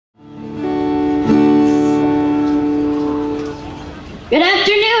Good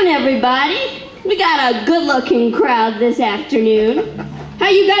afternoon, everybody. We got a good-looking crowd this afternoon. How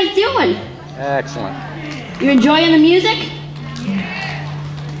you guys doing? Excellent. You enjoying the music?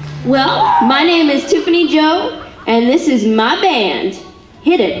 Well, my name is Tiffany Jo, and this is my band.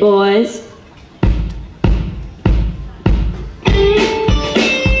 Hit it, boys.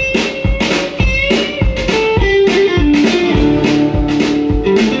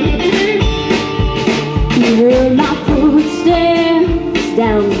 You heard my footsteps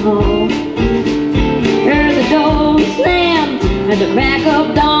down the hall. Heard the door slammed at the crack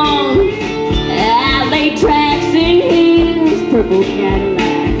of dawn. I laid tracks in his purple Cadillac.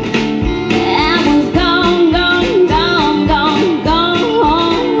 I was gone, gone, gone, gone, gone.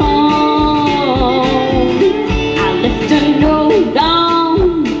 I left a note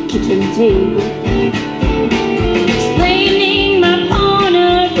on the kitchen table, explaining my point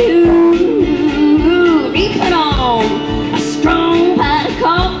of view. He put on a strong pot of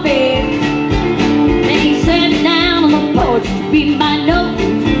coffee, then he sat down on the porch to read my note.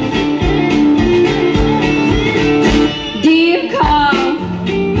 Dear Carl,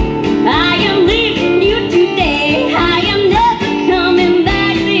 I am leaving you today. I am never coming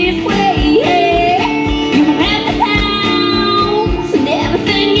back this way. You have the house and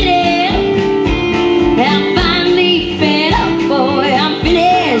everything you did. I'm finally fed up, boy, I'm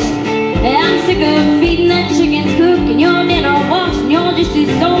finished. I'm sick of feeding the chickens, cooking your dinner, washing your dishes,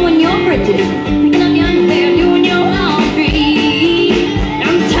 sewing your bridges, picking up your underwear, doing your laundry.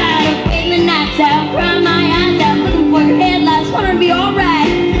 I'm tired of waiting the nights out, crying my eyes out, looking for your headlights, wanting to be alright.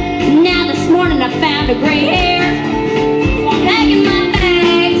 Now this morning I found a gray hair, so I'm packing my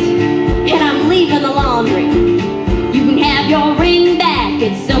bags, and I'm leaving the laundry. You can have your ring back,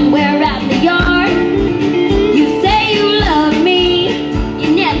 it's somewhere out in the yard. You say you love me, you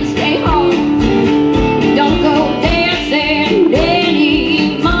never stay home. Don't go dancing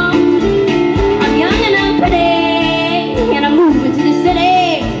anymore. I'm young and I'm pretty, and I'm moving to the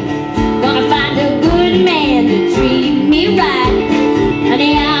city. Gonna find a good man to treat me right.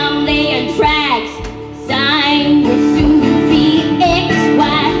 Honey, I'm laying tracks, signed with soon-to-be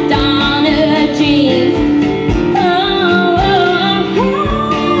ex-wife Donna Jean.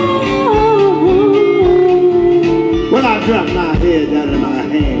 Well, I dropped my head down in my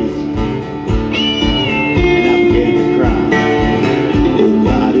hands, and I began to cry. Oh,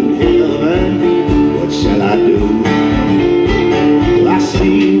 God in heaven, what shall I do? Well, I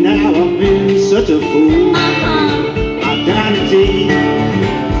see now I've been such a fool. My vanity,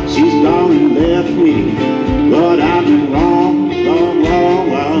 she's gone and left me. But I've been wrong, wrong, wrong,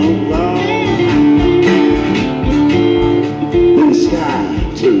 wrong, wrong. Then the sky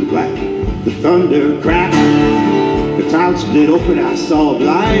turned black, the thunder cracked, the clouds split open, I saw a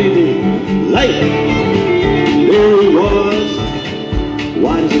blinding light. There he was,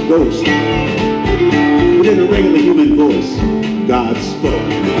 white as a ghost. But in a regular human voice, God spoke.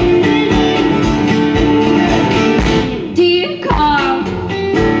 Dear Carl,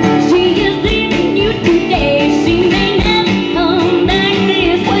 she is leaving you today. She may never come back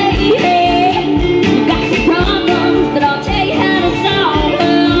this way. You got some problems, but I'll tell you how to solve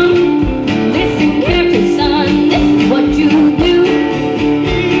them. Listen carefully, son, this is what you do.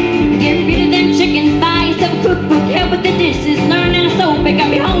 Get rid of them chickens, buy yourself a cookbook, help with the dishes, learn how to sew, pick up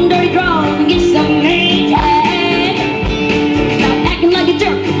your home dirty drawers, and get some name tag. Stop acting like a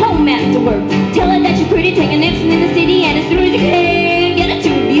jerk, home after work. Tell her that you're pretty, take a nipson in the city, and as soon as you can, get a to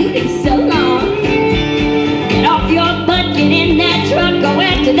beauty salon. Get off your butt, get in that truck, go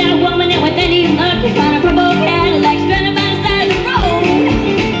after that woman, and with any luck, you find a purple Cadillac stranded by the side of the road.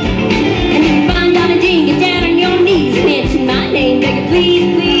 And if you find Donna Jean, get down on your knees, mention my name, beg her,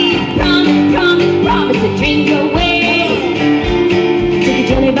 please, please, promise, promise, promise to change your ways. Take her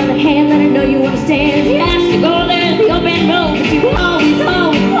gently by the hand, let her know you understand. She has to go there, the open road, but you always,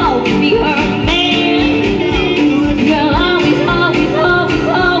 always, always be her man. You'll always, always, always,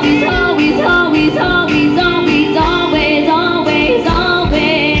 always, always, always, always, always, always, always,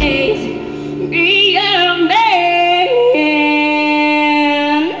 always be her man.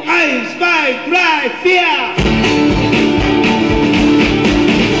 Eins, zwei, drei, vier.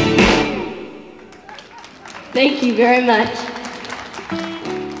 Thank you very much.